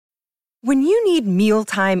When you need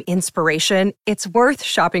mealtime inspiration, it's worth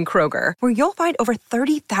shopping Kroger, where you'll find over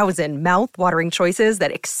 30,000 mouth-watering choices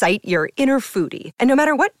that excite your inner foodie. And no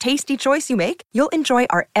matter what tasty choice you make, you'll enjoy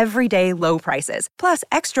our everyday low prices, plus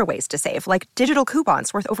extra ways to save, like digital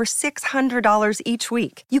coupons worth over $600 each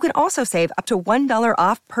week. You can also save up to $1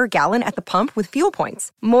 off per gallon at the pump with fuel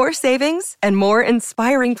points. More savings and more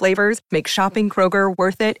inspiring flavors make shopping Kroger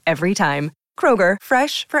worth it every time. Kroger,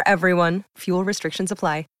 fresh for everyone. Fuel restrictions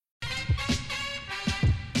apply.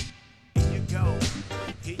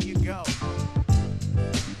 Here you go.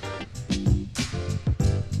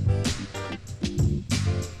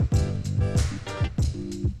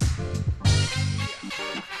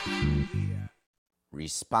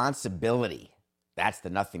 Responsibility. That's the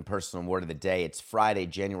nothing personal word of the day. It's Friday,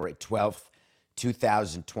 January 12th,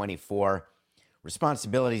 2024.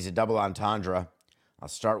 Responsibility is a double entendre. I'll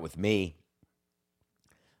start with me.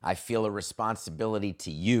 I feel a responsibility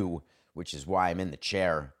to you, which is why I'm in the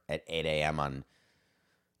chair at 8 a.m. on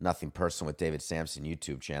Nothing Personal with David Sampson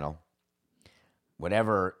YouTube channel.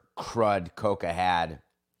 Whatever crud Coca had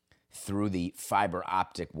through the fiber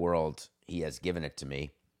optic world, he has given it to me.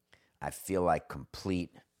 I feel like complete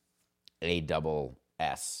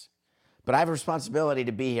A-double-S. But I have a responsibility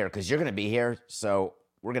to be here because you're going to be here, so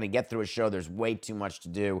we're going to get through a show. There's way too much to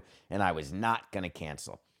do, and I was not going to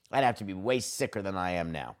cancel. I'd have to be way sicker than I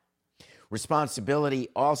am now. Responsibility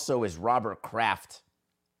also is Robert Kraft.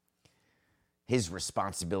 His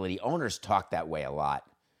responsibility. Owners talk that way a lot.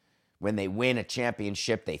 When they win a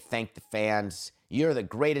championship, they thank the fans. You're the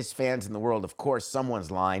greatest fans in the world. Of course,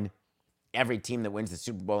 someone's lying. Every team that wins the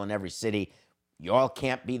Super Bowl in every city, you all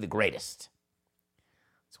can't be the greatest.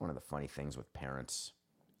 It's one of the funny things with parents.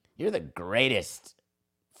 You're the greatest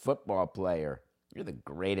football player. You're the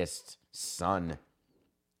greatest son.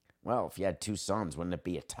 Well, if you had two sons, wouldn't it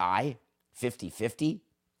be a tie? 50-50?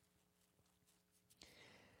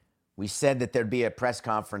 We said that there'd be a press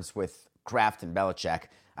conference with Kraft and Belichick.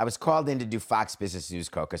 I was called in to do Fox Business News,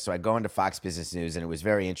 Coca, so I go into Fox Business News, and it was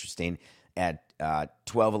very interesting at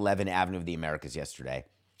 1211 Avenue of the Americas yesterday.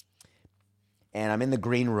 And I'm in the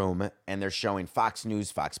green room, and they're showing Fox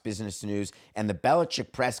News, Fox Business News, and the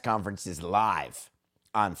Belichick press conference is live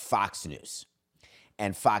on Fox News.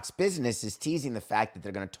 And Fox Business is teasing the fact that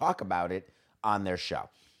they're going to talk about it on their show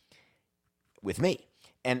with me.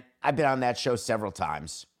 And I've been on that show several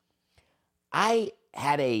times. I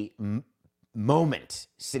had a moment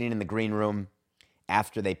sitting in the green room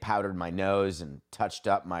after they powdered my nose and touched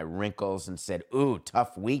up my wrinkles and said, "Ooh,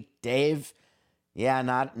 tough week, Dave." Yeah,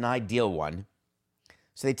 not an ideal one.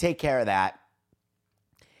 So they take care of that.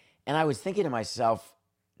 And I was thinking to myself,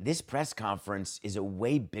 this press conference is a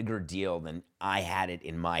way bigger deal than I had it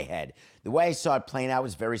in my head. The way I saw it playing out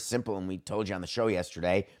was very simple, and we told you on the show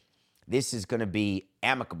yesterday, this is going to be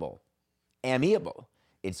amiable.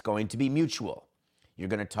 It's going to be mutual. You're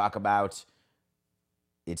going to talk about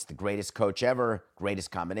it's the greatest coach ever,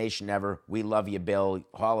 greatest combination ever. We love you, Bill,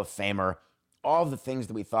 Hall of Famer. All the things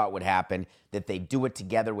that we thought would happen, that they do it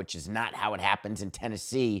together, which is not how it happens in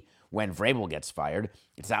Tennessee when Vrabel gets fired.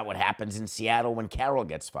 It's not what happens in Seattle when Carroll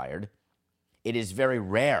gets fired. It is very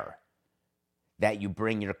rare that you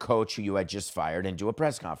bring your coach who you had just fired and do a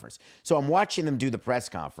press conference. So I'm watching them do the press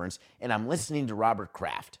conference, and I'm listening to Robert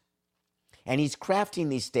Kraft. And he's crafting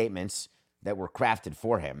these statements that were crafted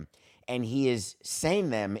for him, and he is saying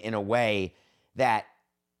them in a way that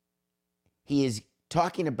he is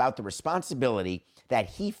talking about the responsibility that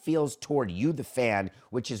he feels toward you, the fan,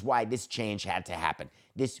 which is why this change had to happen.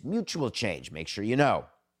 This mutual change, make sure you know.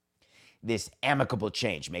 This amicable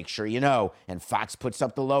change, make sure you know. And Fox puts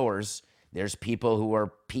up the lowers. There's people who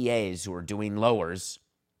are PAs who are doing lowers,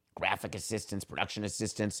 graphic assistants, production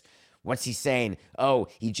assistants. What's he saying? Oh,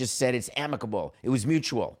 he just said it's amicable. It was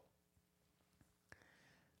mutual.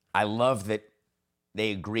 I love that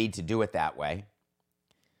they agreed to do it that way.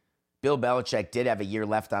 Bill Belichick did have a year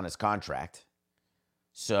left on his contract,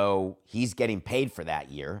 so he's getting paid for that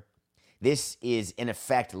year. This is, in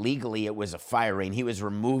effect, legally, it was a firing. He was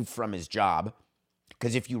removed from his job,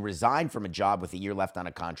 because if you resign from a job with a year left on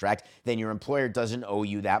a contract, then your employer doesn't owe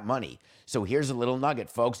you that money. So here's a little nugget,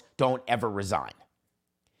 folks. Don't ever resign.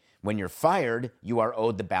 When you're fired, you are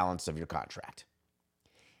owed the balance of your contract.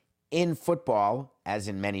 In football, as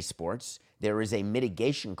in many sports, there is a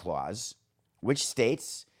mitigation clause which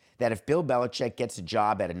states that if Bill Belichick gets a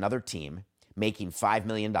job at another team making $5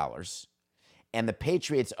 million and the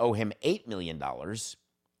Patriots owe him $8 million,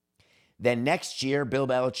 then next year Bill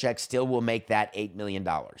Belichick still will make that $8 million.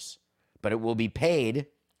 But it will be paid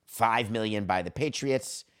 $5 million by the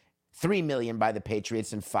Patriots, $3 million by the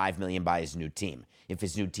Patriots, and $5 million by his new team, if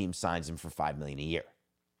his new team signs him for $5 million a year.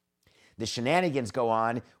 The shenanigans go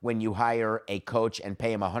on when you hire a coach and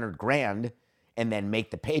pay him $100,000 and then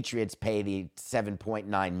make the Patriots pay the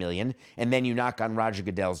 $7.9 million. And then you knock on Roger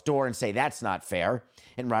Goodell's door and say, that's not fair.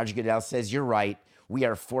 And Roger Goodell says, you're right. We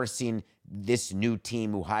are forcing this new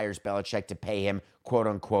team who hires Belichick to pay him, quote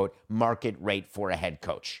unquote, market rate for a head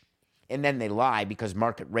coach. And then they lie because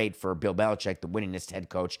market rate for Bill Belichick, the winningest head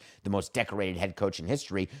coach, the most decorated head coach in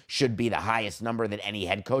history, should be the highest number that any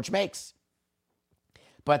head coach makes.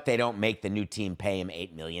 But they don't make the new team pay him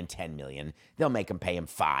 $8 million, $10 million. They'll make him pay him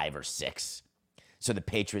 $5 or $6. So the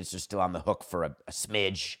Patriots are still on the hook for a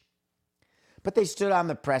smidge. But they stood on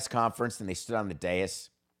the press conference and they stood on the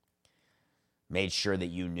dais, made sure that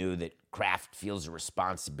you knew that Kraft feels a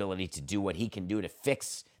responsibility to do what he can do to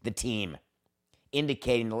fix the team,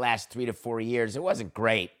 indicating the last 3 to 4 years it wasn't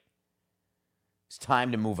great. It's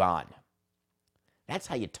time to move on. That's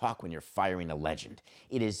how you talk when you're firing a legend.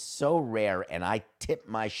 It is so rare, and I tip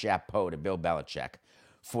my chapeau to Bill Belichick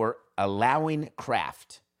for allowing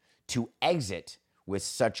Kraft to exit with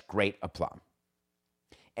such great aplomb.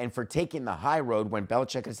 And for taking the high road when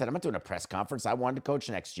Belichick had said, I'm not doing a press conference. I wanted to coach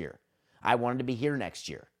next year. I wanted to be here next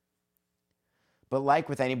year. But like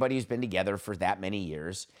with anybody who's been together for that many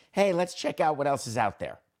years, hey, let's check out what else is out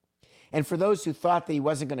there. And for those who thought that he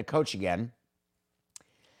wasn't going to coach again,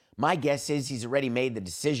 my guess is he's already made the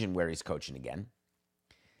decision where he's coaching again.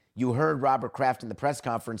 You heard Robert Kraft in the press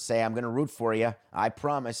conference say, I'm going to root for you. I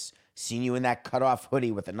promise. Seeing you in that cutoff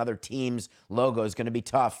hoodie with another team's logo is going to be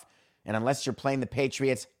tough. And unless you're playing the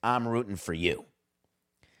Patriots, I'm rooting for you.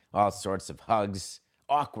 All sorts of hugs,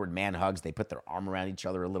 awkward man hugs. They put their arm around each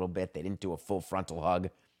other a little bit. They didn't do a full frontal hug,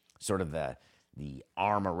 sort of the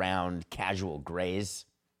arm around casual graze.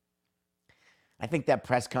 I think that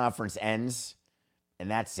press conference ends, and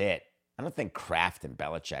that's it. I don't think Kraft and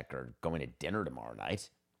Belichick are going to dinner tomorrow night.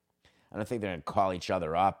 I don't think they're going to call each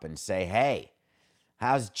other up and say, hey,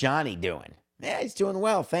 how's Johnny doing? Yeah, he's doing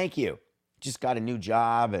well, thank you. Just got a new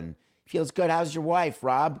job and feels good. How's your wife,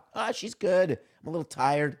 Rob? She's good. I'm a little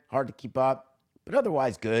tired, hard to keep up, but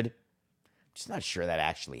otherwise good. I'm just not sure that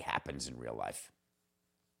actually happens in real life.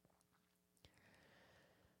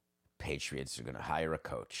 Patriots are going to hire a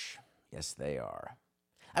coach. Yes, they are.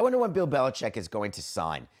 I wonder when Bill Belichick is going to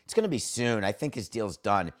sign. It's going to be soon. I think his deal's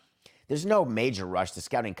done. There's no major rush. The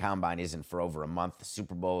scouting combine isn't for over a month. The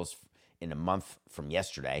Super Bowl's in a month from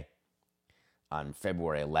yesterday on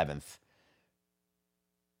February 11th.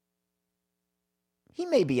 He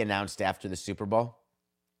may be announced after the Super Bowl.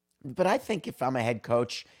 But I think if I'm a head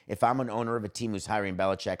coach, if I'm an owner of a team who's hiring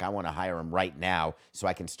Belichick, I want to hire him right now so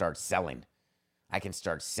I can start selling. I can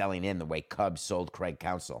start selling in the way Cubs sold Craig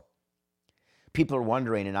Counsell. People are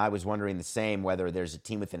wondering, and I was wondering the same, whether there's a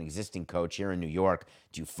team with an existing coach here in New York.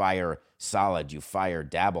 Do you fire Saleh? Do you fire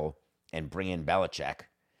Dabble and bring in Belichick?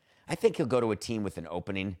 I think he'll go to a team with an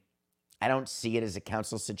opening. I don't see it as a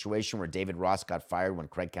Counsell situation where David Ross got fired when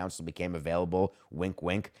Craig Counsell became available. Wink,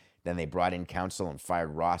 wink. Then they brought in Counsell and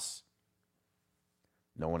fired Ross.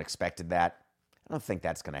 No one expected that. I don't think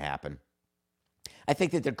that's going to happen. I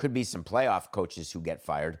think that there could be some playoff coaches who get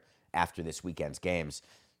fired after this weekend's games.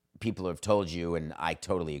 People have told you, and I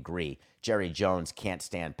totally agree, Jerry Jones can't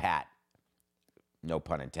stand pat, no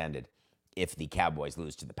pun intended, if the Cowboys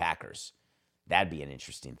lose to the Packers. That'd be an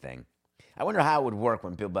interesting thing. I wonder how it would work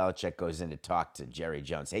when Bill Belichick goes in to talk to Jerry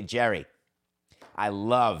Jones. Hey, Jerry, I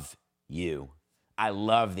love you. I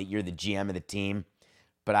love that you're the GM of the team,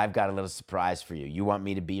 but I've got a little surprise for you. You want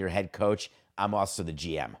me to be your head coach? I'm also the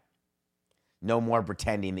GM. No more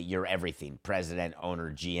pretending that you're everything, president,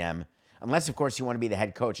 owner, GM. Unless, of course, you want to be the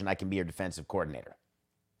head coach and I can be your defensive coordinator.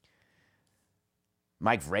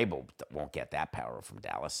 Mike Vrabel won't get that power from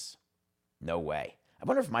Dallas. No way. I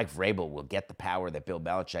wonder if Mike Vrabel will get the power that Bill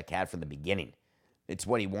Belichick had from the beginning. It's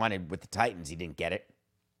what he wanted with the Titans. He didn't get it.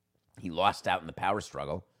 He lost out in the power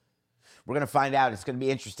struggle. We're going to find out. It's going to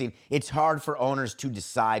be interesting. It's hard for owners to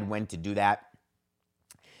decide when to do that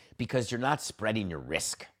because you're not spreading your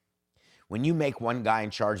risk. When you make one guy in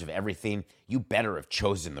charge of everything, you better have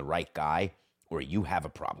chosen the right guy or you have a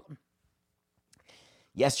problem.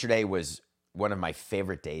 Yesterday was one of my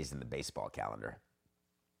favorite days in the baseball calendar.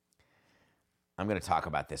 I'm going to talk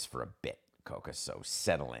about this for a bit, Coca, so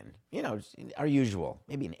settle in. You know, our usual,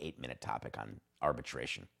 maybe an 8-minute topic on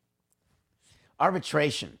arbitration.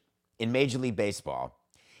 Arbitration in Major League Baseball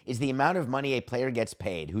is the amount of money a player gets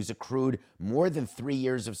paid who's accrued more than 3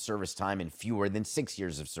 years of service time and fewer than 6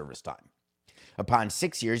 years of service time. Upon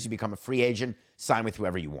 6 years, you become a free agent, sign with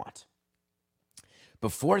whoever you want.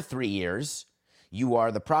 Before 3 years, you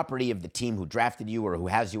are the property of the team who drafted you or who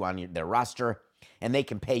has you on their roster, and they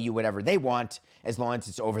can pay you whatever they want as long as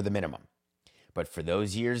it's over the minimum. But for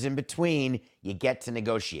those years in between, you get to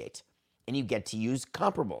negotiate. And you get to use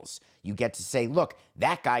comparables. You get to say, look,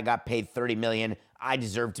 that guy got paid $30 million. I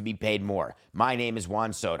deserve to be paid more. My name is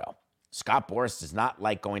Juan Soto. Scott Boras does not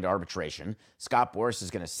like going to arbitration. Scott Boras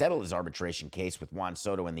is going to settle his arbitration case with Juan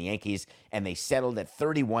Soto and the Yankees, and they settled at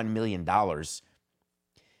 $31 million,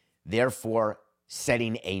 therefore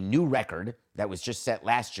setting a new record that was just set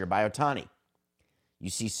last year by Ohtani. You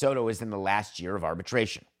see, Soto is in the last year of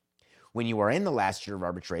arbitration. When you are in the last year of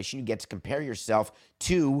arbitration, you get to compare yourself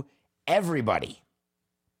to everybody.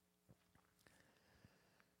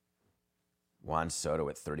 Juan Soto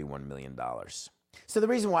at $31 million. So the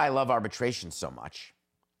reason why I love arbitration so much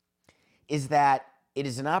is that it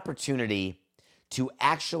is an opportunity to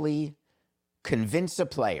actually convince a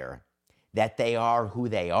player that they are who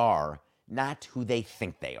they are, not who they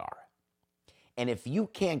think they are. And if you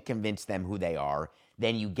can't convince them who they are,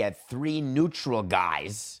 then you get three neutral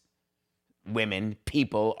guys, women,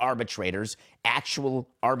 people, arbitrators, actual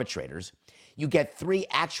arbitrators. You get three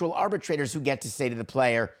actual arbitrators who get to say to the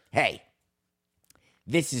player, hey,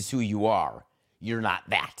 this is who you are. You're not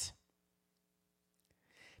that.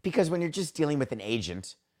 Because when you're just dealing with an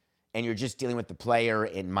agent and you're just dealing with the player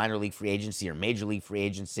in minor league free agency or major league free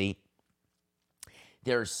agency,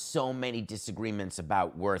 there are so many disagreements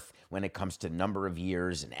about worth when it comes to number of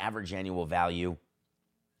years and average annual value.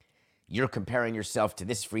 You're comparing yourself to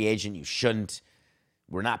this free agent. You shouldn't.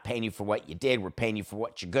 We're not paying you for what you did. We're paying you for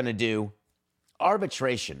what you're going to do.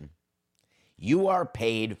 Arbitration, you are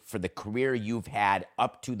paid for the career you've had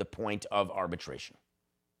up to the point of arbitration.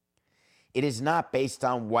 It is not based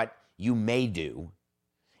on what you may do.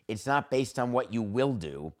 It's not based on what you will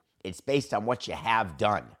do. It's based on what you have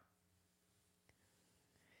done.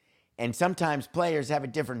 And sometimes players have a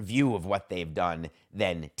different view of what they've done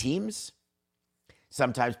than teams.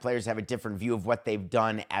 Sometimes players have a different view of what they've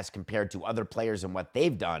done as compared to other players and what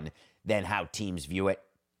they've done than how teams view it.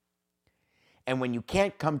 And when you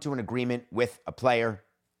can't come to an agreement with a player,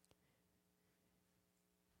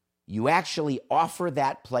 you actually offer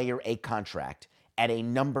that player a contract at a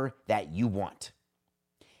number that you want.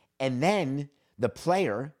 And then the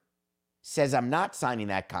player says, I'm not signing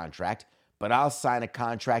that contract, but I'll sign a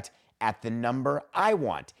contract at the number I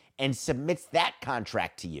want, and submits that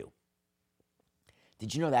contract to you.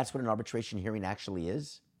 Did you know that's what an arbitration hearing actually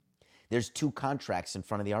is? There's two contracts in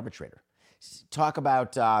front of the arbitrator. Talk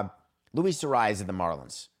about Luis Arias of the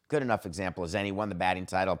Marlins. Good enough example as any. Won the batting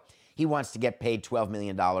title. He wants to get paid $12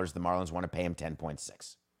 million. The Marlins want to pay him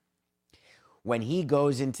 $10.6. When he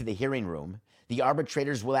goes into the hearing room, the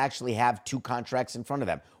arbitrators will actually have two contracts in front of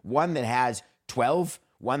them. One that has 12,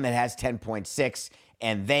 one that has 10.6,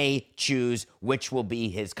 and they choose which will be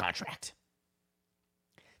his contract.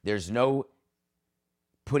 There's no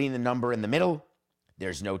putting the number in the middle.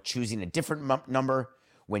 There's no choosing a different number.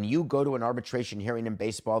 When you go to an arbitration hearing in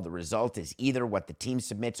baseball, the result is either what the team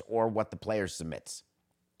submits or what the player submits.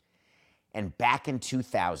 And back in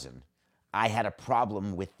 2000, I had a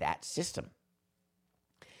problem with that system.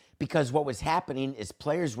 Because what was happening is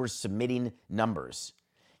players were submitting numbers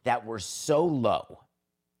that were so low,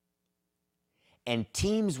 and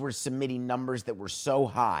teams were submitting numbers that were so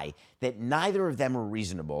high that neither of them were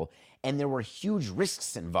reasonable, and there were huge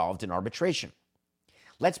risks involved in arbitration.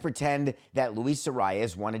 Let's pretend that Luis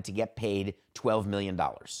Arias wanted to get paid $12 million.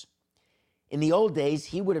 In the old days,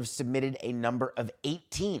 he would have submitted a number of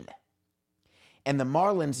 18. And the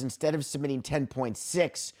Marlins, instead of submitting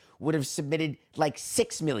 10.6, would have submitted like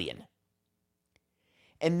 6 million.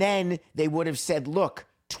 And then they would have said, look,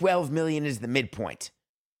 12 million is the midpoint.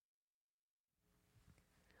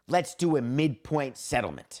 Let's do a midpoint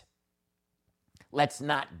settlement. Let's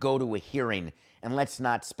not go to a hearing, and let's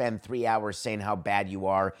not spend 3 hours saying how bad you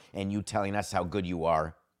are and you telling us how good you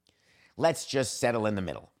are. Let's just settle in the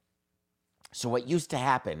middle. So what used to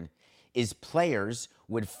happen is players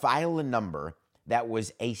would file a number that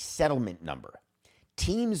was a settlement number.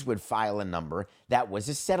 Teams would file a number that was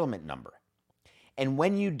a settlement number. And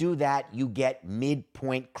when you do that, you get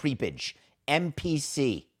midpoint creepage,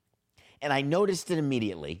 MPC. And I noticed it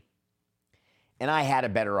immediately, and I had a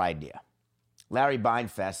better idea. Larry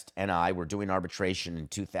Beinfest and I were doing arbitration in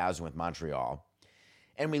 2000 with Montreal,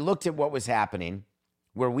 and we looked at what was happening,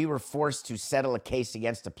 where we were forced to settle a case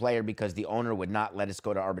against a player because the owner would not let us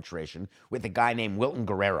go to arbitration with a guy named Wilton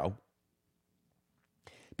Guerrero,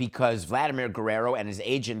 because Vladimir Guerrero and his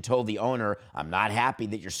agent told the owner, I'm not happy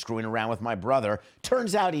that you're screwing around with my brother.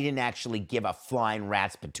 Turns out he didn't actually give a flying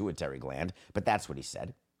rat's pituitary gland, but that's what he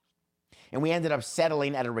said. And we ended up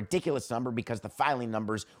settling at a ridiculous number because the filing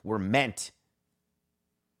numbers were meant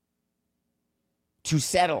to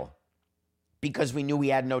settle because we knew we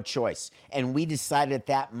had no choice. And we decided at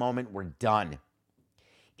that moment we're done.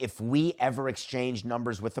 If we ever exchange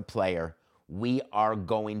numbers with a player, we are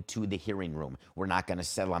going to the hearing room. We're not going to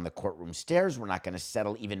settle on the courtroom stairs. We're not going to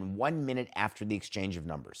settle even 1 minute after the exchange of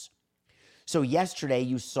numbers. So yesterday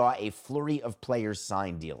you saw a flurry of players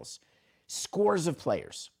sign deals, scores of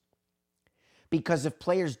players. Because if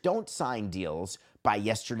players don't sign deals by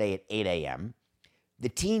yesterday at 8 a.m., the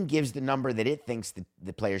team gives the number that it thinks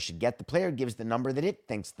the player should get. The player gives the number that it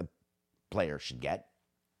thinks the player should get.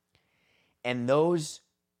 And those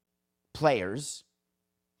players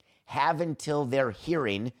have until their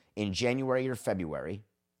hearing in January or February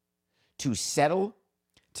to settle,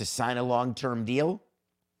 to sign a long-term deal,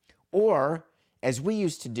 or, as we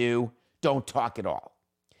used to do, don't talk at all.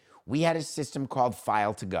 We had a system called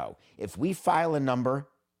file to go. If we file a number,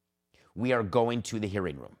 we are going to the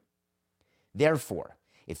hearing room. Therefore,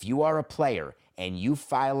 if you are a player and you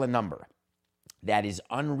file a number that is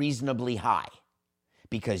unreasonably high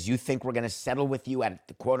because you think we're going to settle with you at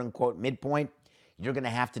the quote-unquote midpoint, you're going to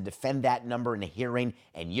have to defend that number in a hearing,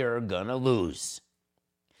 and you're going to lose.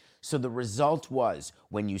 So the result was,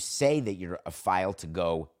 when you say that you're a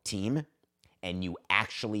file-to-go team and you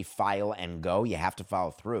actually file and go, you have to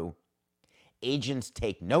follow through, agents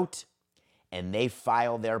take note and they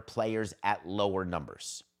file their players at lower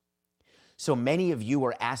numbers. So many of you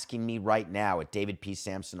are asking me right now at David P.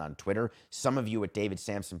 Sampson on Twitter, some of you at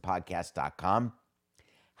davidsampsonpodcast.com,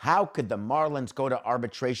 how could the Marlins go to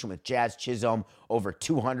arbitration with Jazz Chisholm over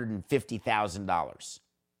 $250,000?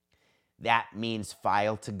 That means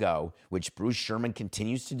file to go, which Bruce Sherman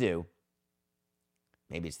continues to do.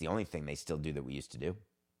 Maybe it's the only thing they still do that we used to do.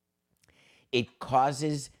 It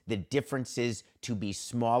causes the differences to be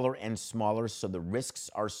smaller and smaller, so the risks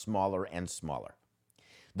are smaller and smaller.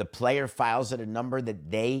 The player files at a number that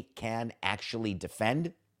they can actually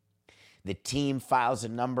defend. The team files a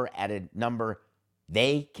number at a number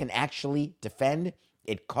they can actually defend.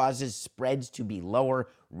 It causes spreads to be lower,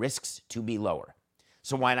 risks to be lower.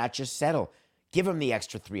 So why not just settle? Give them the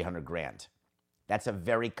extra $300,000. That's a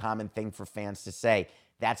very common thing for fans to say.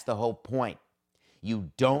 That's the whole point.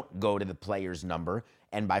 You don't go to the player's number,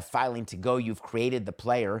 and by filing to go, you've created the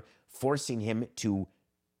player, forcing him to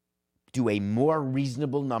do a more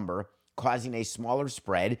reasonable number, causing a smaller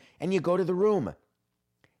spread, and you go to the room.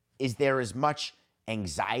 Is there as much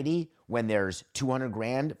anxiety when there's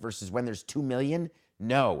 $200,000 versus when there's $2 million?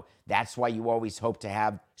 No. That's why you always hope to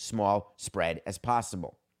have small spread as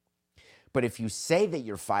possible. But if you say that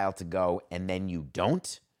you're filed to go and then you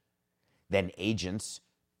don't, then agents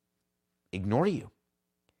ignore you.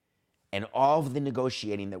 And all of the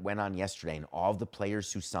negotiating that went on yesterday and all of the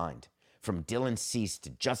players who signed, from Dylan Cease to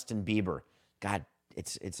Justin Bieber, God,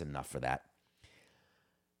 it's enough for that.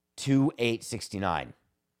 2/8/69.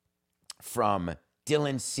 From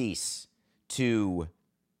Dylan Cease to,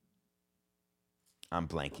 I'm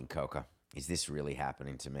blanking, Coca. Is this really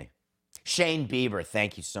happening to me? Shane Bieber,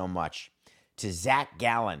 thank you so much. To Zach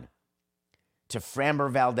Gallen, to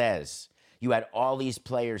Framber Valdez. You had all these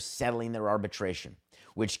players settling their arbitration,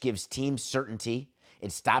 which gives teams certainty.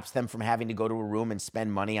 It stops them from having to go to a room and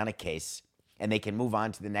spend money on a case, and they can move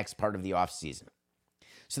on to the next part of the offseason.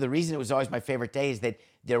 So the reason it was always my favorite day is that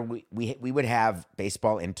we would have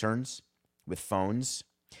baseball interns with phones.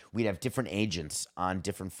 We'd have different agents on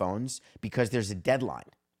different phones because there's a deadline.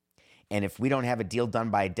 And if we don't have a deal done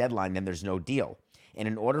by a deadline, then there's no deal. And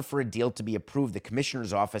in order for a deal to be approved, the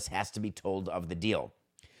commissioner's office has to be told of the deal.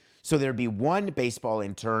 So there'd be one baseball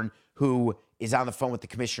intern who is on the phone with the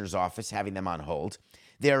commissioner's office, having them on hold.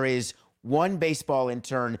 There is one baseball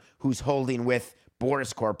intern who's holding with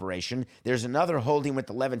Boris Corporation. There's another holding with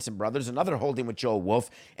the Levinson brothers, another holding with Joel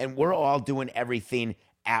Wolf, and we're all doing everything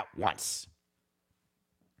at once.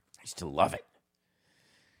 I used to love it.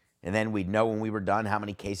 And then we'd know when we were done how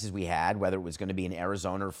many cases we had, whether it was going to be in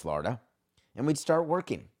Arizona or Florida, and we'd start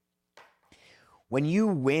working. When you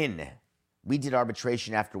win, we did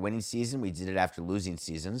arbitration after winning season. We did it after losing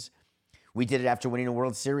seasons. We did it after winning a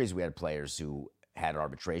World Series. We had players who had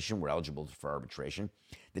arbitration, were eligible for arbitration.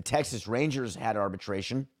 The Texas Rangers had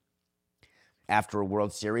arbitration after a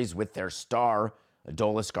World Series with their star,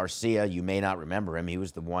 Adolis Garcia. You may not remember him. He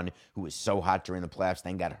was the one who was so hot during the playoffs,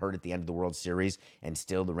 then got hurt at the end of the World Series, and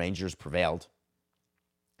still the Rangers prevailed.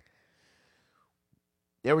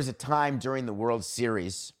 There was a time during the World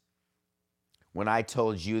Series when I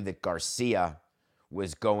told you that Garcia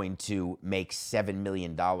was going to make $7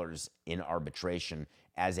 million in arbitration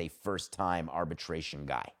as a first-time arbitration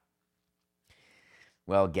guy.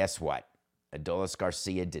 Well, guess what? Adolis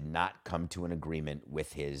Garcia did not come to an agreement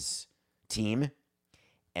with his team,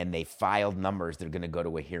 and they filed numbers that are going to go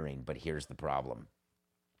to a hearing. But here's the problem.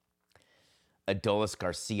 Adolis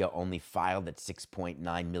Garcia only filed at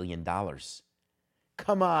 $6.9 million.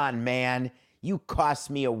 Come on, man. You cost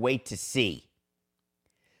me a wait to see.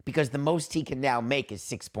 Because the most he can now make is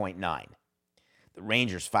 6.9. The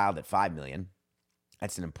Rangers filed at $5 million.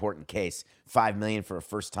 That's an important case. $5 million for a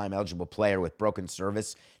first-time eligible player with broken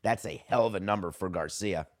service. That's a hell of a number for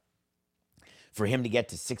Garcia. For him to get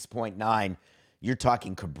to 6.9, you're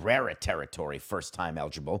talking Cabrera territory, first-time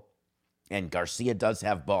eligible. And Garcia does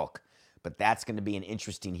have bulk. But that's going to be an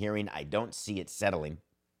interesting hearing. I don't see it settling.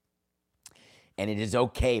 And it is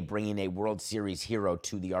okay bringing a World Series hero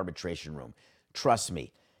to the arbitration room. Trust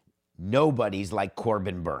me, nobody's like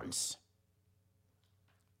Corbin Burns.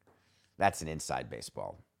 That's an inside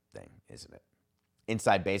baseball thing, isn't it?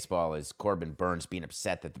 Inside baseball is Corbin Burns being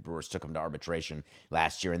upset that the Brewers took him to arbitration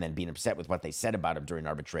last year and then being upset with what they said about him during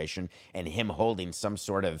arbitration and him holding some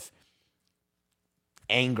sort of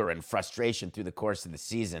anger and frustration through the course of the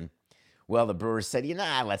season. Well, the Brewers said,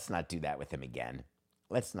 let's not do that with him again.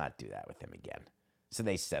 Let's not do that with him again. So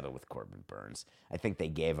they settled with Corbin Burns. I think they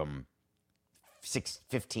gave him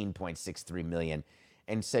 $15.63 million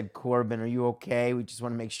and said, Corbin, are you okay? We just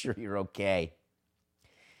want to make sure you're okay.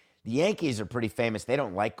 The Yankees are pretty famous. They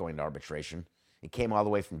don't like going to arbitration. It came all the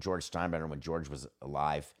way from George Steinbrenner when George was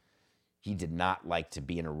alive. He did not like to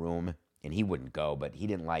be in a room, and he wouldn't go, but he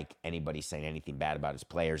didn't like anybody saying anything bad about his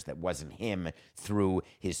players that wasn't him through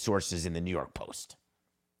his sources in the New York Post.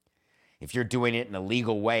 If you're doing it in a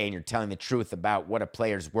legal way and you're telling the truth about what a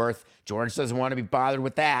player's worth, George doesn't want to be bothered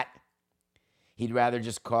with that. He'd rather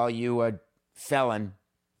just call you a felon.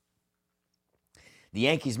 The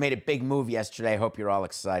Yankees made a big move yesterday. I hope you're all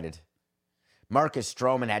excited. Marcus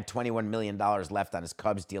Stroman had $21 million left on his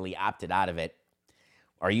Cubs deal. He opted out of it.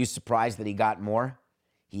 Are you surprised that he got more?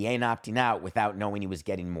 He ain't opting out without knowing he was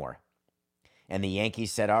getting more. And the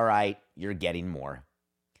Yankees said, all right, you're getting more.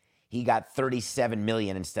 He got $37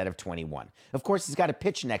 million instead of $21. Of course, he's got to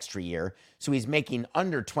pitch an extra year, so he's making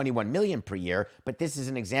under $21 million per year. But this is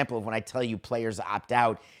an example of when I tell you players opt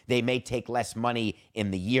out, they may take less money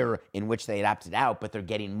in the year in which they had opted out, but they're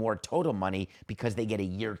getting more total money because they get a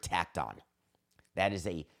year tacked on. That is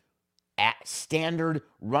a standard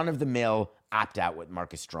run-of-the-mill opt-out what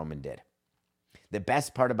Marcus Stroman did. The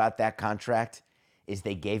best part about that contract is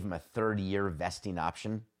they gave him a third-year vesting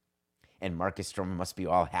option. And Marcus Stroman must be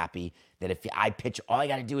all happy that if I pitch, all I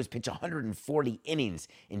got to do is pitch 140 innings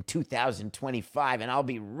in 2025, and I'll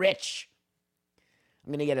be rich.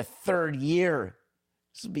 I'm going to get a third year.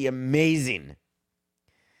 This will be amazing.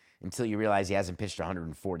 Until you realize he hasn't pitched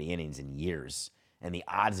 140 innings in years. And the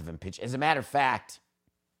odds of him pitching. As a matter of fact,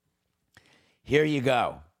 here you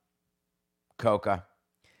go, Coca.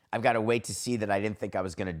 I've got to wait to see that I didn't think I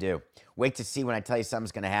was going to do. Wait to see when I tell you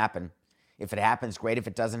something's going to happen. If it happens, great. If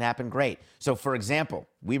it doesn't happen, great. So, for example,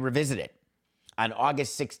 we revisit it. On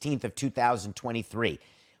August 16th of 2023,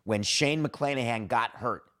 when Shane McClanahan got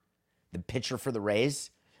hurt, the pitcher for the Rays,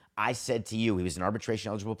 I said to you, he was an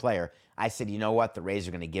arbitration-eligible player, I said, you know what? The Rays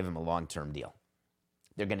are going to give him a long-term deal.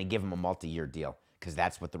 They're going to give him a multi-year deal because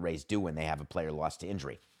that's what the Rays do when they have a player lost to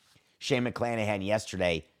injury. Shane McClanahan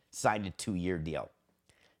yesterday signed a 2-year deal.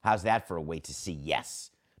 How's that for a wait to see? Yes.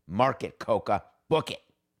 Mark it, Coca. Book it.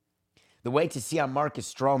 The way to see on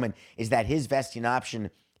Marcus Stroman is that his vesting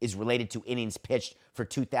option is related to innings pitched for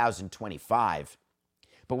 2025.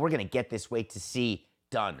 But we're going to get this wait to see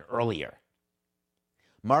done earlier.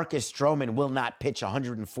 Marcus Stroman will not pitch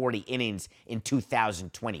 140 innings in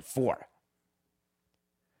 2024.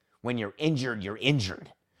 When you're injured, you're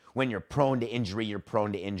injured. When you're prone to injury, you're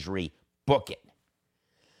prone to injury. Book it.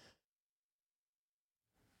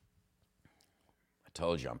 I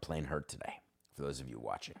told you I'm playing hurt today, for those of you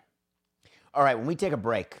watching. All right, when we take a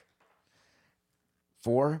break,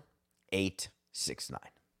 4, 8, 6, 9.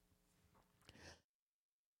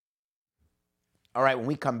 All right, when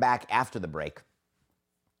we come back after the break,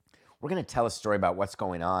 we're going to tell a story about what's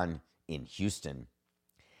going on in Houston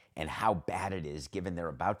and how bad it is given they're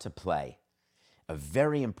about to play a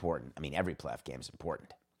very important, every playoff game is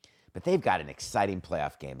important, but they've got an exciting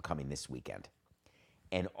playoff game coming this weekend.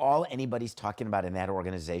 And all anybody's talking about in that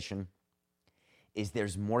organization is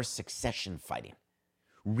there's more succession fighting.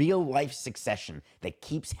 Real life succession that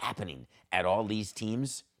keeps happening at all these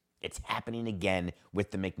teams. It's happening again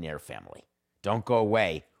with the McNair family. Don't go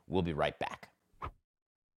away. We'll be right back.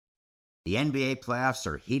 The NBA playoffs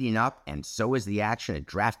are heating up, and so is the action at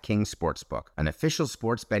DraftKings Sportsbook, an official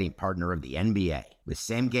sports betting partner of the NBA. With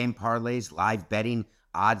same-game parlays, live betting,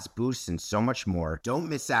 odds boosts, and so much more, don't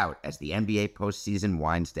miss out as the NBA postseason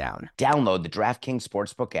winds down. Download the DraftKings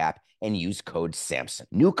Sportsbook app and use code SAMSON.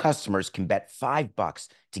 New customers can bet $5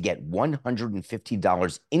 to get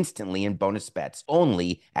 $150 instantly in bonus bets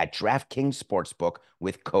only at DraftKings Sportsbook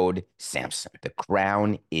with code SAMSON. The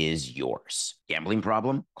crown is yours. Gambling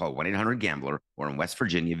problem? Call 1-800-GAMBLER, or in West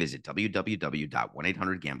Virginia, visit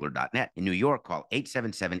www.1800gambler.net. In New York, call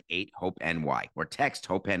 877-8-HOPE-NY or text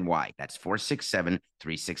HOPE-NY. That's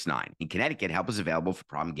 467-369. In Connecticut, help is available for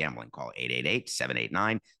problem gambling. Call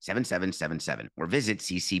 888-789-7777 or visit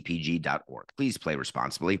ccpg.org. Please play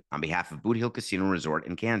responsibly on behalf of Boot Hill Casino Resort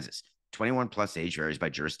in Kansas. 21 plus age varies by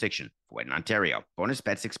jurisdiction. Void in Ontario. Bonus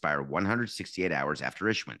bets expire 168 hours after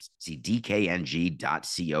issuance. See dkng.co/bball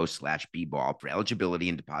for eligibility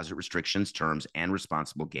and deposit restrictions, terms, and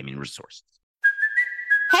responsible gaming resources.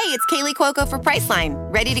 Hey, it's Kaylee Cuoco for Priceline.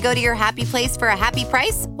 Ready to go to your happy place for a happy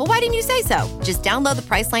price? Well, why didn't you say so? Just download the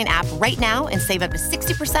Priceline app right now and save up to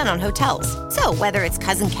 60% on hotels. So whether it's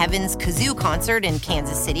Cousin Kevin's Kazoo Concert in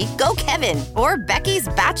Kansas City, go Kevin, or Becky's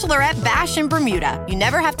Bachelorette Bash in Bermuda, you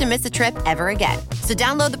never have to miss a trip ever again. So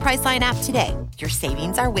download the Priceline app today. Your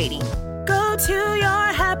savings are waiting. Go to your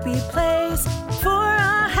happy place for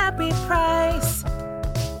a happy price.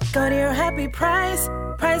 Go to your happy price,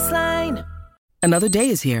 Priceline. Another day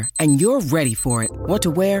is here, and you're ready for it. What to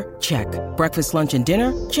wear? Check. Breakfast, lunch, and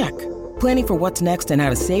dinner? Check. Planning for what's next and how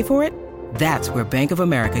to save for it? That's where Bank of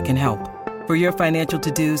America can help. For your financial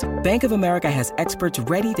to-dos, Bank of America has experts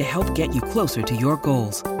ready to help get you closer to your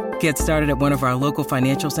goals. Get started at one of our local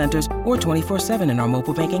financial centers or 24/7 in our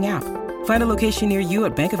mobile banking app. Find a location near you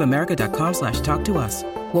at bankofamerica.com/talktous.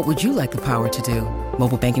 What would you like the power to do?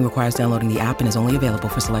 Mobile banking requires downloading the app and is only available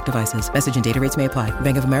for select devices. Message and data rates may apply.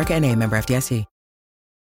 Bank of America NA, member FDIC.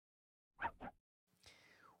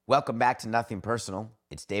 Welcome back to Nothing Personal.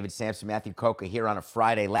 It's David Sampson, Matthew Coca here on a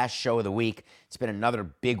Friday, last show of the week. It's been another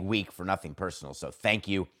big week for Nothing Personal, so thank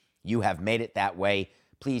you. You have made it that way.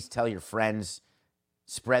 Please tell your friends,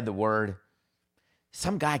 spread the word.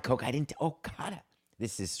 Some guy, Coca,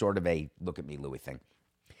 this is sort of a look at me, Louie thing.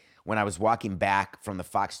 When I was walking back from the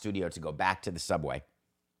Fox studio to go back to the subway,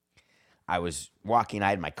 I was walking, I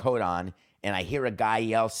had my coat on, and I hear a guy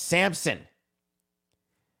yell, "Samson!"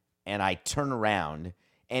 And I turn around,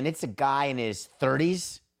 and it's a guy in his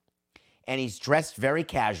 30s, and he's dressed very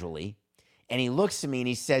casually, and he looks at me and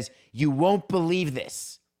he says, "You won't believe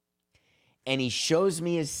this." And he shows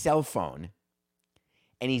me his cell phone,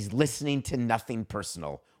 and he's listening to Nothing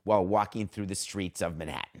Personal while walking through the streets of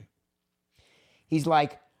Manhattan. He's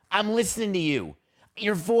like, "I'm listening to you,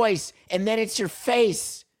 your voice, and then it's your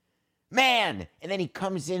face. Man." And then he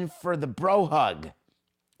comes in for the bro hug.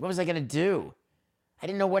 What was I going to do? I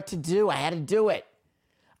didn't know what to do. I had to do it.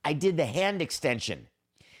 I did the hand extension,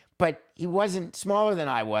 but he wasn't smaller than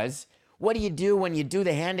I was. What do you do when you do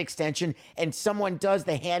the hand extension and someone does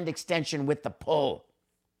the hand extension with the pull?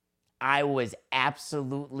 I was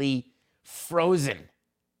absolutely frozen.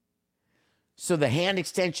 So the hand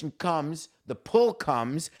extension comes, the pull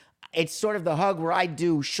comes. It's sort of the hug where I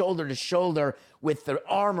do shoulder to shoulder with the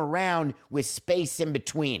arm around with space in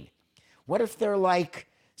between. What if they're like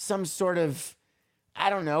some sort of, I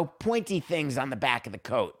don't know, pointy things on the back of the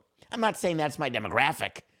coat? I'm not saying that's my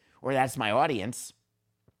demographic or that's my audience.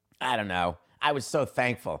 I don't know. I was so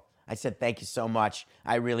thankful. I said, "Thank you so much.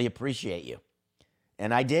 I really appreciate you."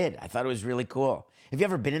 And I did. I thought it was really cool. Have you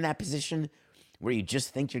ever been in that position where you just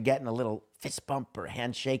think you're getting a little fist bump or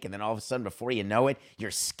handshake, and then all of a sudden, before you know it, you're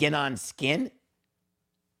skin on skin?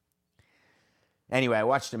 Anyway, I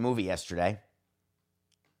watched a movie yesterday,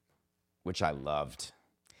 which I loved.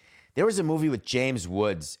 There was a movie with James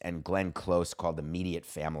Woods and Glenn Close called Immediate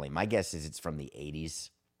Family. My guess is it's from the 80s,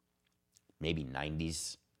 maybe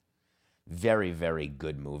 90s. Very, very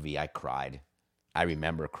good movie. I cried. I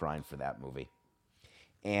remember crying for that movie.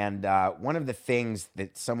 And one of the things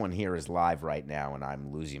that someone here is live right now, and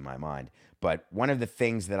I'm losing my mind, but one of the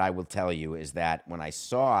things that I will tell you is that when I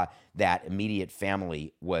saw that Immediate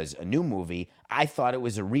Family was a new movie, I thought it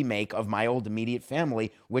was a remake of my old Immediate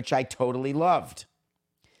Family, which I totally loved.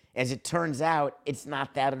 As it turns out, it's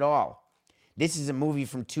not that at all. This is a movie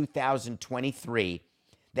from 2023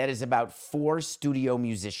 that is about 4 studio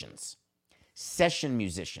musicians, session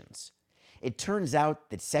musicians. It turns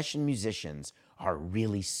out that session musicians are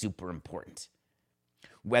really super important.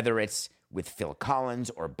 Whether it's with Phil Collins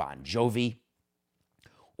or Bon Jovi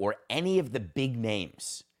or any of the big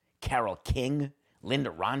names, Carole King, Linda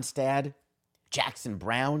Ronstadt, Jackson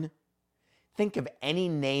Browne. Think of any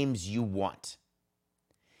names you want.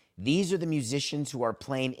 These are the musicians who are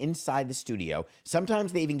playing inside the studio.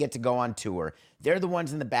 Sometimes they even get to go on tour. They're the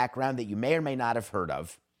ones in the background that you may or may not have heard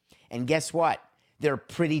of. And guess what? They're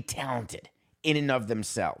pretty talented in and of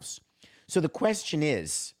themselves. So the question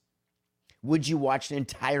is, Would you watch an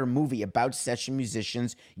entire movie about session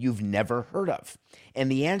musicians you've never heard of?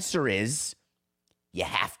 And the answer is, you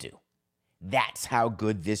have to. That's how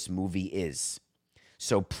good this movie is.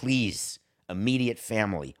 So please, immediate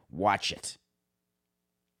family, watch it.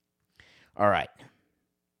 All right.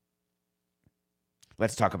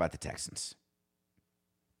 Let's talk about the Texans.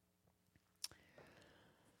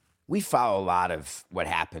 We follow a lot of what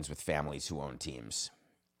happens with families who own teams.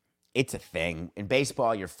 It's a thing. In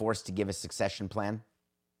baseball, you're forced to give a succession plan.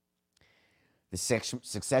 The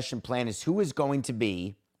succession plan is who is going to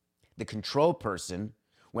be the control person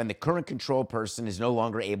when the current control person is no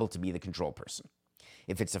longer able to be the control person.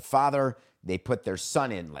 If it's a father, they put their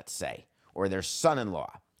son in, let's say, or their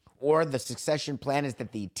son-in-law. Or the succession plan is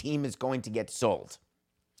that the team is going to get sold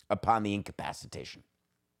upon the incapacitation.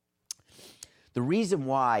 The reason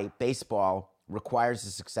why baseball requires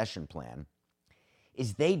a succession plan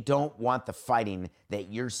is they don't want the fighting that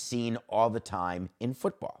you're seeing all the time in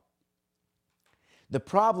football. The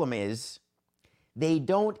problem is they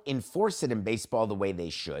don't enforce it in baseball the way they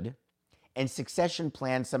should, and succession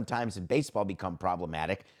plans sometimes in baseball become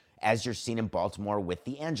problematic, as you're seeing in Baltimore with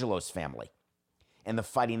the Angelos family and the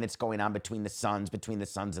fighting that's going on between the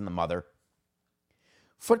sons and the mother.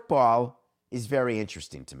 Football is very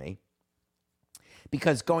interesting to me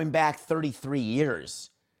because going back 33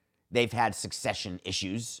 years, they've had succession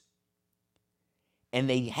issues, and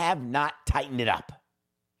they have not tightened it up.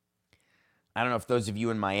 I don't know if those of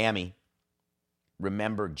you in Miami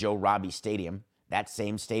remember Joe Robbie Stadium, that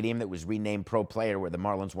same stadium that was renamed Pro Player where the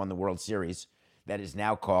Marlins won the World Series, that is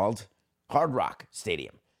now called Hard Rock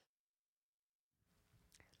Stadium.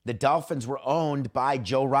 The Dolphins were owned by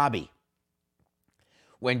Joe Robbie.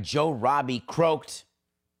 When Joe Robbie croaked,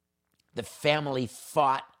 the family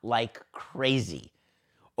fought like crazy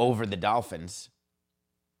over the Dolphins.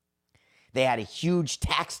 They had a huge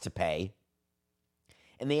tax to pay,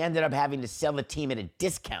 and they ended up having to sell the team at a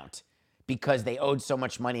discount because they owed so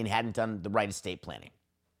much money and hadn't done the right estate planning.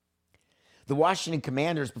 The Washington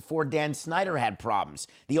Commanders, before Dan Snyder, had problems.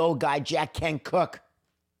 The old guy, Jack Kent Cooke,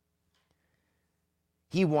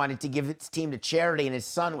 he wanted to give his team to charity, and his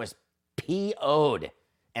son was PO'd,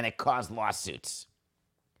 and it caused lawsuits.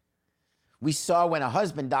 We saw when a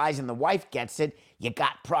husband dies and the wife gets it, you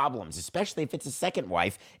got problems, especially if it's a second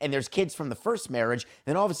wife and there's kids from the first marriage.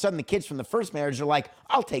 Then all of a sudden the kids from the first marriage are like,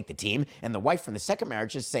 I'll take the team. And the wife from the second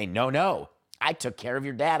marriage is saying, no, I took care of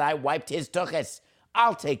your dad. I wiped his tuchus.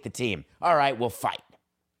 I'll take the team. All right, we'll fight.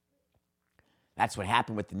 That's what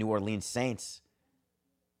happened with the New Orleans Saints.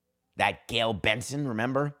 That Gail Benson,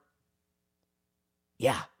 remember?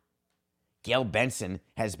 Yeah. Gail Benson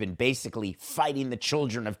has been basically fighting the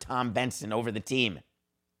children of Tom Benson over the team.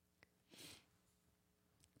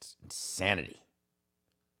 It's insanity.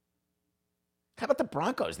 How about the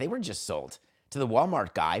Broncos? They were just sold to the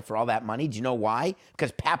Walmart guy for all that money. Do you know why?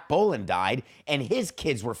 Because Pat Bolin died and his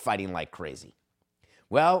kids were fighting like crazy.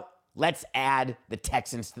 Well, let's add the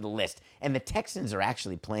Texans to the list. And the Texans are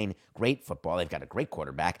actually playing great football. They've got a great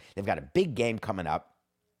quarterback. They've got a big game coming up.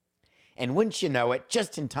 And wouldn't you know it,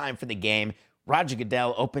 just in time for the game, Roger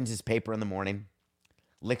Goodell opens his paper in the morning,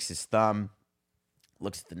 licks his thumb,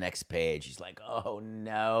 looks at the next page. He's like, oh,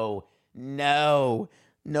 no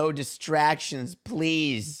distractions,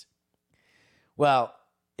 please. Well,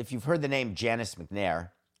 if you've heard the name Janice McNair,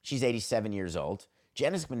 she's 87 years old.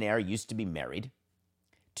 Janice McNair used to be married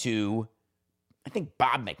to, I think,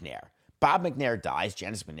 Bob McNair. Bob McNair dies.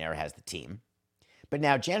 Janice McNair has the team. But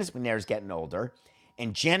now Janice McNair is getting older.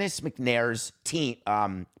 And Janice McNair's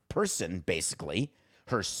person, basically,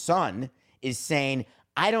 her son, is saying,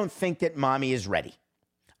 I don't think that mommy is ready.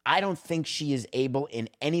 I don't think she is able in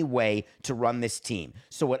any way to run this team.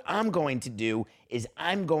 So what I'm going to do is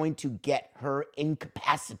I'm going to get her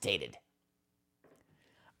incapacitated.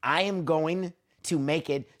 I am going to make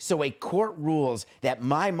it so a court rules that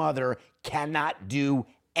my mother cannot do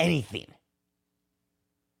anything.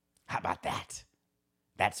 How about that?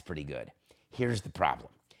 That's pretty good. Here's the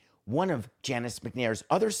problem. One of Janice McNair's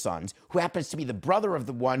other sons, who happens to be the brother of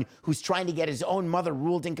the one who's trying to get his own mother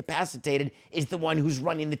ruled incapacitated, is the one who's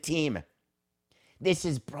running the team. This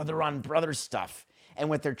is brother on brother stuff. And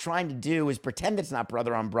what they're trying to do is pretend it's not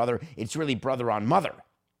brother on brother. It's really brother on mother.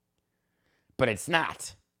 But it's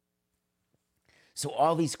not. So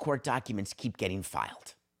all these court documents keep getting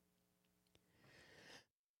filed.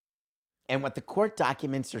 And what the court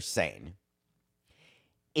documents are saying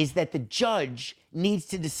is that the judge needs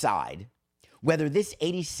to decide whether this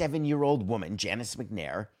 87-year-old woman, Janice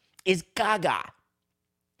McNair, is gaga.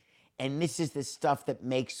 And this is the stuff that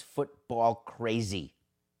makes football crazy.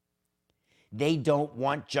 They don't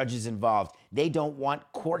want judges involved. They don't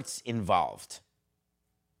want courts involved.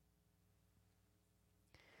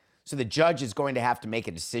 So the judge is going to have to make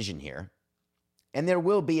a decision here. And there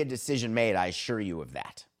will be a decision made, I assure you of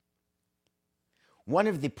that. One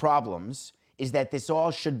of the problems is that this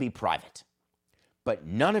all should be private. But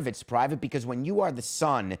none of it's private because when you are the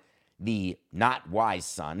son, the not wise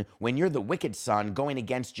son, when you're the wicked son going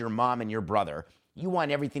against your mom and your brother, you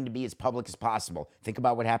want everything to be as public as possible. Think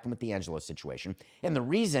about what happened with the Angelo situation. And the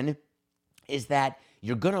reason is that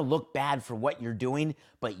you're going to look bad for what you're doing,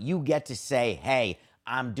 but you get to say, hey,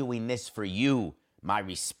 I'm doing this for you. My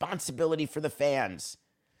responsibility for the fans.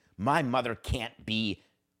 My mother can't be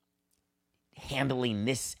handling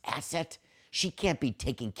this asset. She can't be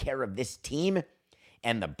taking care of this team.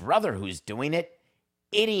 And the brother who's doing it,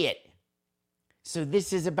 idiot. So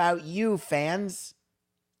this is about you, fans.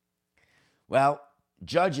 Well,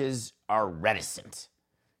 judges are reticent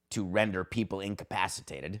to render people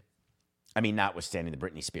incapacitated. I mean, notwithstanding the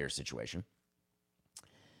Britney Spears situation.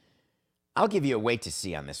 I'll give you a wait to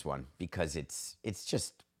see on this one because it's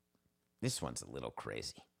just, this one's a little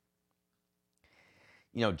crazy.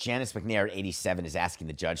 You know, Janice McNair at 87 is asking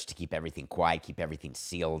the judge to keep everything quiet, keep everything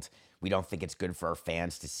sealed. We don't think it's good for our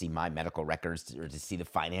fans to see my medical records or to see the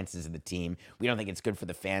finances of the team. We don't think it's good for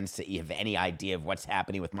the fans to have any idea of what's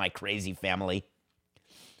happening with my crazy family.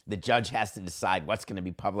 The judge has to decide what's going to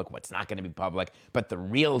be public, what's not going to be public. But the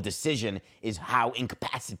real decision is how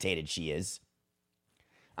incapacitated she is.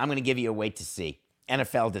 I'm going to give you a wait to see.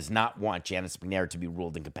 NFL does not want Janice McNair to be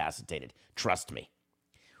ruled incapacitated. Trust me.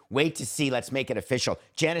 Wait to see. Let's make it official.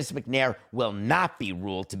 Janice McNair will not be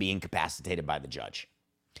ruled to be incapacitated by the judge.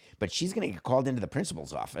 But she's going to get called into the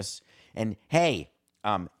principal's office. And, hey,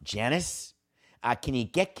 Janice, can you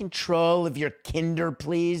get control of your kinder,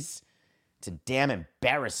 please? It's a damn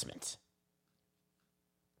embarrassment.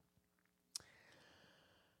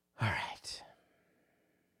 All right.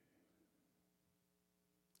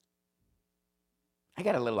 I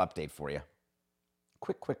got a little update for you.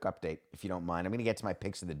 Quick update, if you don't mind. I'm going to get to my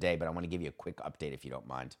picks of the day, but I want to give you a quick update, if you don't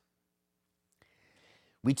mind.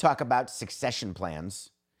 We talk about succession plans,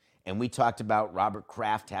 and we talked about Robert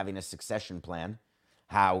Kraft having a succession plan,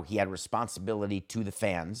 how he had responsibility to the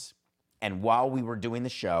fans. And while we were doing the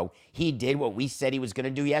show, he did what we said he was going to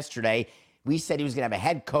do yesterday. We said he was going to have a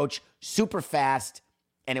head coach super fast,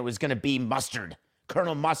 and it was going to be Mustard,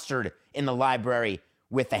 Colonel Mustard in the library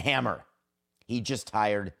with a hammer. He just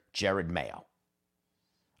hired Jared Mayo.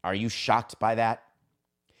 Are you shocked by that?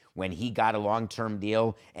 When he got a long-term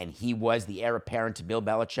deal and he was the heir apparent to Bill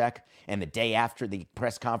Belichick, and the day after the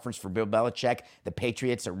press conference for Bill Belichick, the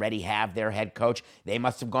Patriots already have their head coach. They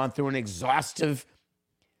must have gone through an exhaustive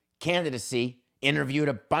candidacy, interviewed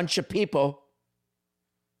a bunch of people.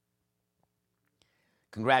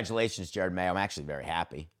 Congratulations, Jared Mayo. I'm actually very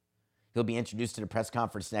happy. He'll be introduced to the press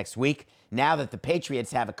conference next week. Now that the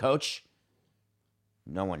Patriots have a coach,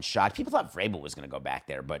 no one's shocked. People thought Vrabel was going to go back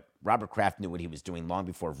there, but Robert Kraft knew what he was doing long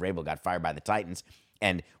before Vrabel got fired by the Titans.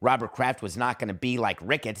 And Robert Kraft was not going to be like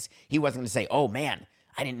Ricketts. He wasn't going to say, oh, man,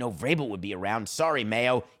 I didn't know Vrabel would be around. Sorry,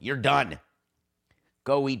 Mayo, you're done.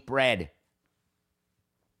 Go eat bread.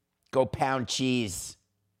 Go pound cheese.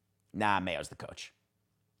 Nah, Mayo's the coach.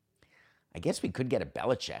 I guess we could get a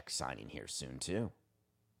Belichick signing here soon, too.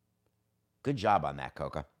 Good job on that,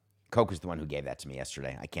 Coca. Coca's the one who gave that to me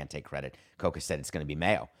yesterday. I can't take credit. Coca said it's going to be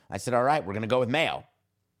Mayo. I said, all right, we're going to go with Mayo.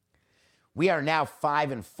 We are now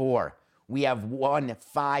 5-4. We have won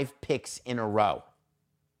 5 picks in a row.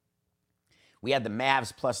 We had the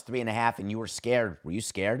Mavs plus 3.5, and you were scared. Were you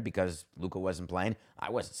scared because Luka wasn't playing? I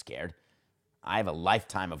wasn't scared. I have a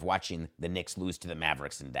lifetime of watching the Knicks lose to the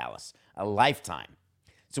Mavericks in Dallas. A lifetime.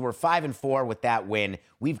 So we're 5-4 with that win.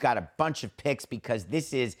 We've got a bunch of picks because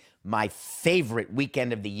this is my favorite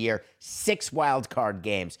weekend of the year. 6 wild card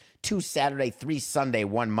games. 2 Saturday, 3 Sunday,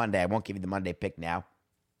 1 Monday. I won't give you the Monday pick now.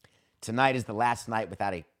 Tonight is the last night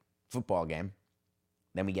without a football game.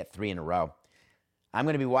 Then we get 3 in a row. I'm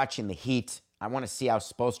going to be watching the Heat. I want to see how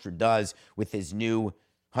Spoelstra does with his new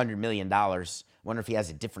 $100 million. I wonder if he has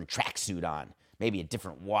a different tracksuit on. Maybe a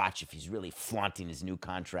different watch if he's really flaunting his new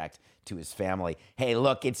contract to his family. Hey,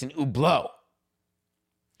 look, it's an Hublot.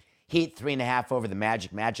 Heat 3.5 over the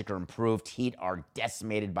Magic. Magic are improved. Heat are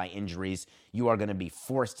decimated by injuries. You are going to be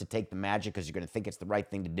forced to take the Magic because you're going to think it's the right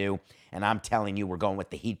thing to do. And I'm telling you, we're going with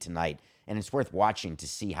the Heat tonight. And it's worth watching to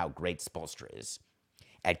see how great Spoelstra is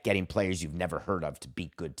at getting players you've never heard of to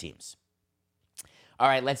beat good teams. All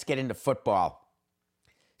right, let's get into football.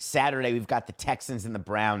 Saturday, we've got the Texans and the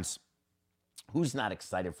Browns. Who's not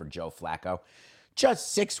excited for Joe Flacco?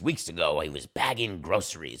 Just 6 weeks ago, he was bagging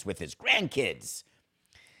groceries with his grandkids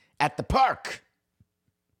at the park.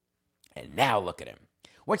 And now look at him.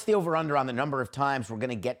 What's the over-under on the number of times we're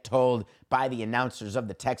going to get told by the announcers of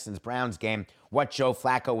the Texans-Browns game what Joe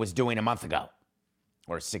Flacco was doing a month ago?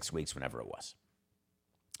 Or 6 weeks, whenever it was.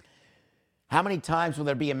 How many times will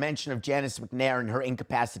there be a mention of Janice McNair and her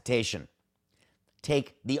incapacitation?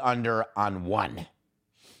 Take the under on 1.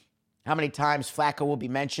 How many times Flacco will be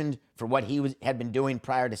mentioned for what he had been doing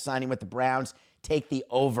prior to signing with the Browns? Take the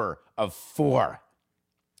over of 4.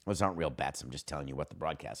 Those aren't real bets. I'm just telling you what the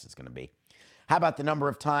broadcast is going to be. How about the number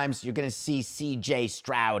of times you're going to see C.J.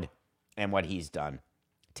 Stroud and what he's done?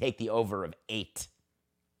 Take the over of 8.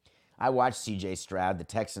 I watched C.J. Stroud. The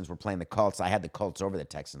Texans were playing the Colts. I had the Colts over the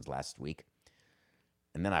Texans last week.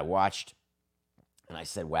 And then I watched, and I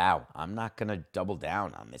said, wow, I'm not going to double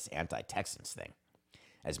down on this anti-Texans thing.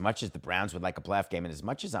 As much as the Browns would like a playoff game, and as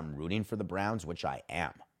much as I'm rooting for the Browns, which I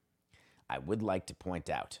am, I would like to point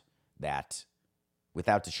out that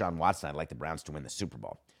without Deshaun Watson, I'd like the Browns to win the Super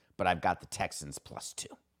Bowl. But I've got the Texans +2.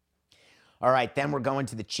 All right, then we're going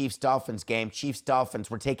to the Chiefs-Dolphins game.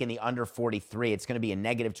 Chiefs-Dolphins, we're taking the under 43. It's going to be a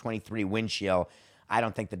 -23 wind chill. I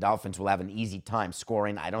don't think the Dolphins will have an easy time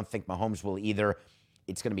scoring. I don't think Mahomes will either.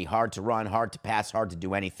 It's going to be hard to run, hard to pass, hard to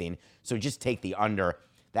do anything. So just take the under.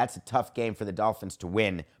 That's a tough game for the Dolphins to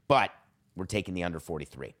win, but we're taking the under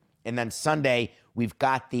 43. And then Sunday, we've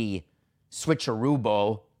got the Switcheroo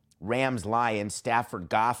Bowl, Rams-Lions,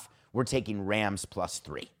 Stafford-Goff. We're taking Rams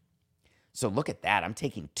 +3. So look at that. I'm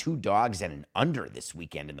taking 2 dogs and an under this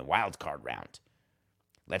weekend in the wild card round.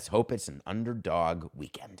 Let's hope it's an underdog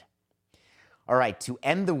weekend. All right, to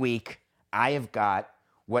end the week, I have got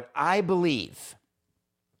what I believe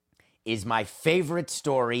is my favorite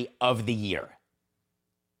story of the year.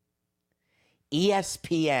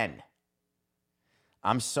 ESPN.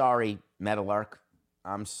 I'm sorry, Meadowlark.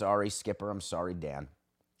 I'm sorry, Skipper. I'm sorry, Dan.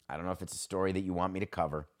 I don't know if it's a story that you want me to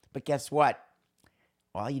cover, but guess what?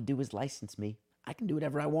 All you do is license me. I can do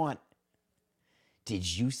whatever I want. Did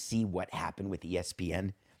you see what happened with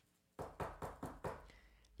ESPN?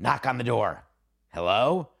 Knock on the door.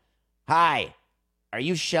 Hello? Hi. Are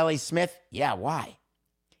you Shelley Smith? Yeah, why?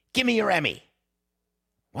 Give me your Emmy.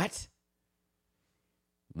 What?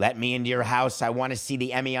 Let me into your house. I want to see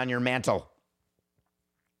the Emmy on your mantle.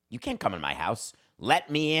 You can't come in my house. Let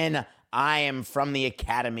me in. I am from the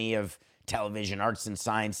Academy of Television Arts and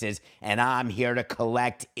Sciences, and I'm here to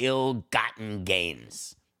collect ill-gotten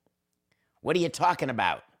gains. What are you talking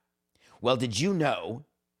about? Well, did you know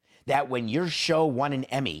that when your show won an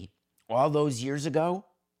Emmy all those years ago,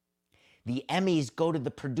 the Emmys go to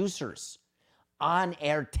the producers?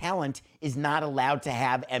 On-air talent is not allowed to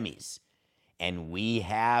have Emmys. And we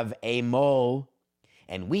have a mole,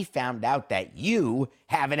 and we found out that you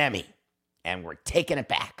have an Emmy, and we're taking it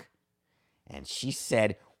back. And she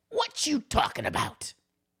said, what you talking about?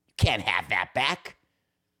 You can't have that back.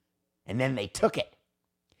 And then they took it.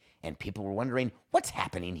 And people were wondering, what's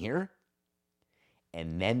happening here?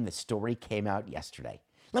 And then the story came out yesterday.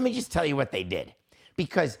 Let me just tell you what they did,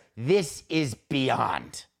 because this is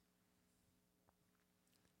beyond.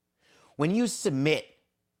 When you submit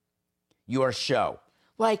your show,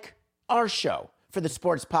 like our show, for the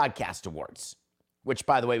Sports Podcast Awards, which,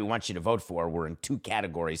 by the way, we want you to vote for. We're in 2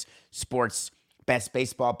 categories: sports, best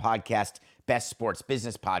baseball podcast, best sports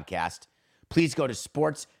business podcast. Please go to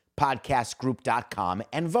sportspodcastgroup.com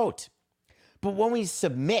and vote. But when we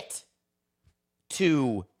submit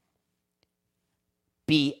to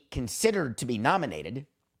be considered to be nominated,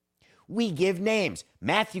 we give names.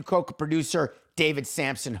 Matthew Coca, producer; David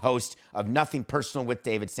Sampson, host of Nothing Personal with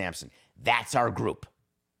David Sampson. That's our group.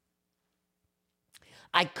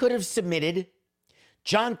 I could have submitted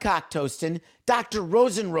John Cocktoaston, Dr.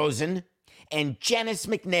 Rosen, and Janice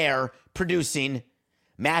McNair producing,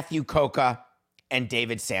 Matthew Coca and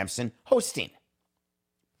David Sampson hosting.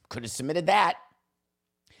 Could have submitted that.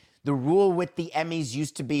 The rule with the Emmys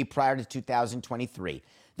used to be, prior to 2023,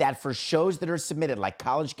 that for shows that are submitted, like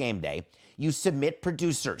College Game Day, you submit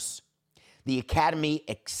producers. The Academy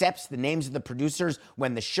accepts the names of the producers.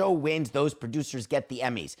 When the show wins, those producers get the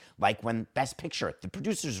Emmys. Like when Best Picture, the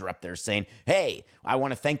producers are up there saying, hey, I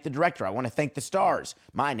want to thank the director. I want to thank the stars.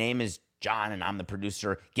 My name is John, and I'm the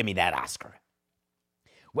producer. Give me that Oscar.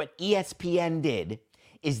 What ESPN did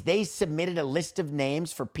is they submitted a list of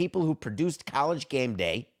names for people who produced College Game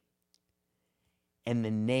Day, and the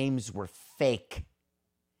names were fake.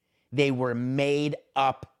 They were made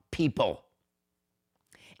up people.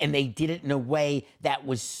 And they did it in a way that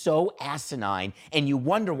was so asinine. And you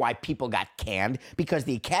wonder why people got canned, because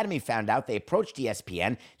the Academy found out. They approached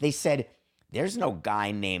ESPN. They said, there's no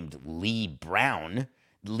guy named Lee Brown,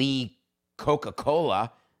 Lee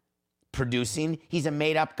Coca-Cola, producing. He's a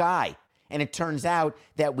made-up guy. And it turns out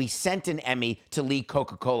that we sent an Emmy to Lee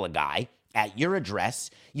Coca-Cola Guy at your address.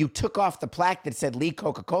 You took off the plaque that said Lee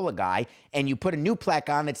Coca-Cola Guy, and you put a new plaque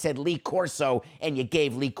on that said Lee Corso, and you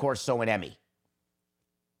gave Lee Corso an Emmy.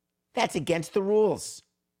 That's against the rules.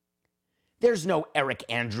 There's no Eric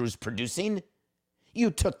Andrews producing.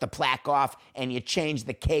 You took the plaque off and you changed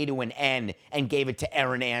the K to an N and gave it to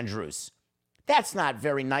Aaron Andrews. That's not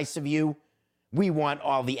very nice of you. We want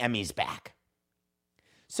all the Emmys back.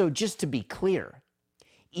 So just to be clear,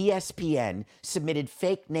 ESPN submitted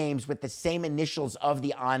fake names with the same initials of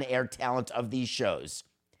the on-air talent of these shows,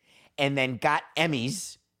 and then got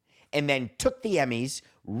Emmys, and then took the Emmys,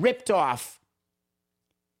 ripped off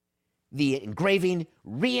the engraving,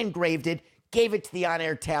 re-engraved it, gave it to the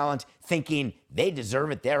on-air talent, thinking they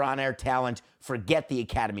deserve it, they're on-air talent, forget the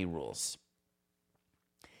Academy rules.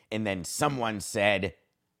 And then someone said,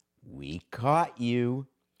 "We caught you."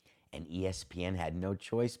 And ESPN had no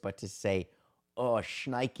choice but to say, "Oh,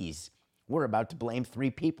 shnikes, we're about to blame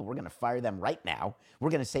 3 people. We're going to fire them right now. We're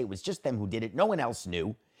going to say it was just them who did it. No one else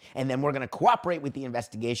knew. And then we're going to cooperate with the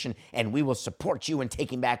investigation, and we will support you in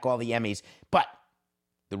taking back all the Emmys." But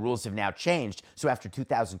the rules have now changed. So after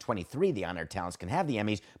 2023, the on-air talents can have the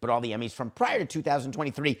Emmys, but all the Emmys from prior to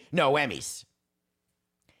 2023, no Emmys.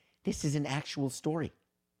 This is an actual story.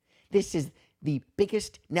 This is the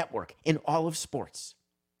biggest network in all of sports.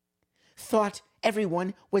 Thought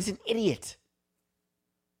everyone was an idiot.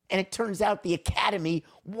 And it turns out the Academy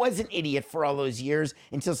was an idiot for all those years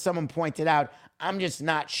until someone pointed out, I'm just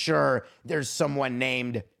not sure there's someone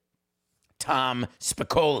named Tom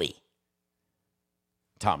Spicoli,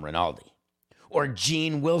 Tom Rinaldi, or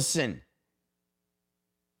Gene Wilson.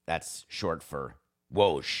 That's short for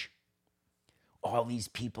Woj. All these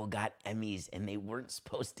people got Emmys and they weren't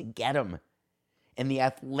supposed to get them. And The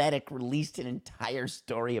Athletic released an entire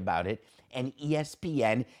story about it, and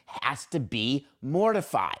ESPN has to be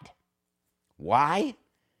mortified. Why?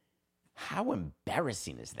 How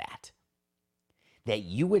embarrassing is that? That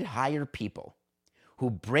you would hire people who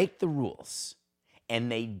break the rules,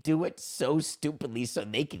 and they do it so stupidly so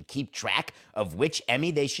they can keep track of which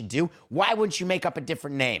Emmy they should do? Why wouldn't you make up a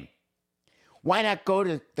different name? Why not go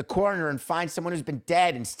to the coroner and find someone who's been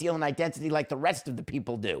dead and steal an identity like the rest of the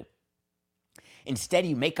people do? Instead,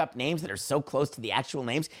 you make up names that are so close to the actual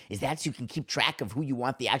names. Is that so you can keep track of who you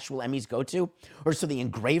want the actual Emmys go to? Or so the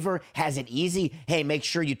engraver has it easy? Hey, make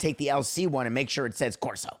sure you take the LC one and make sure it says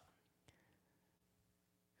Corso.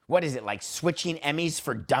 What is it, like switching Emmys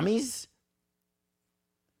for dummies?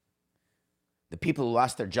 The people who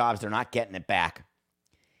lost their jobs, they're not getting it back.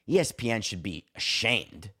 ESPN should be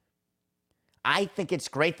ashamed. I think it's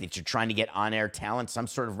great that you're trying to get on-air talent some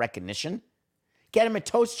sort of recognition. Get them a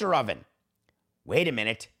toaster oven. Wait a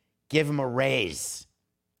minute, give him a raise.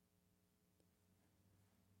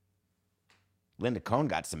 Linda Cohn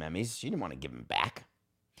got some Emmys. She didn't want to give them back.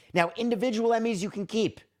 Now, individual Emmys you can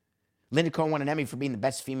keep. Linda Cohn won an Emmy for being the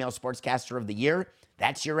best female sportscaster of the year.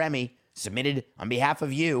 That's your Emmy, submitted on behalf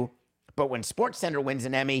of you. But when SportsCenter wins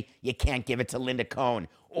an Emmy, you can't give it to Linda Cohn.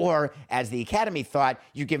 Or, as the Academy thought,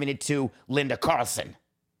 you're giving it to Linda Carlson.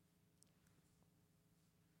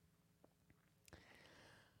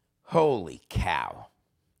 Holy cow.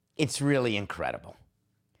 It's really incredible.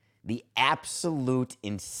 The absolute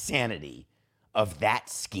insanity of that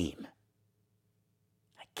scheme.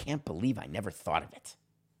 I can't believe I never thought of it.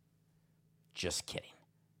 Just kidding.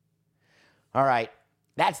 All right,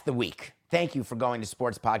 that's the week. Thank you for going to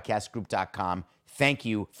sportspodcastgroup.com. Thank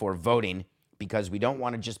you for voting, because we don't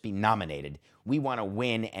want to just be nominated. We want to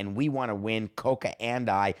win, and we want to win, Coca and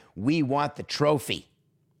I. We want the trophy,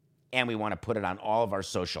 and we want to put it on all of our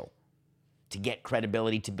social to get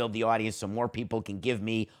credibility, to build the audience so more people can give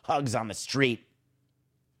me hugs on the street.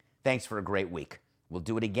 Thanks for a great week. We'll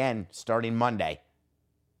do it again starting Monday.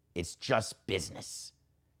 It's just business.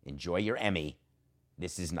 Enjoy your Emmy.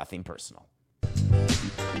 This is nothing personal.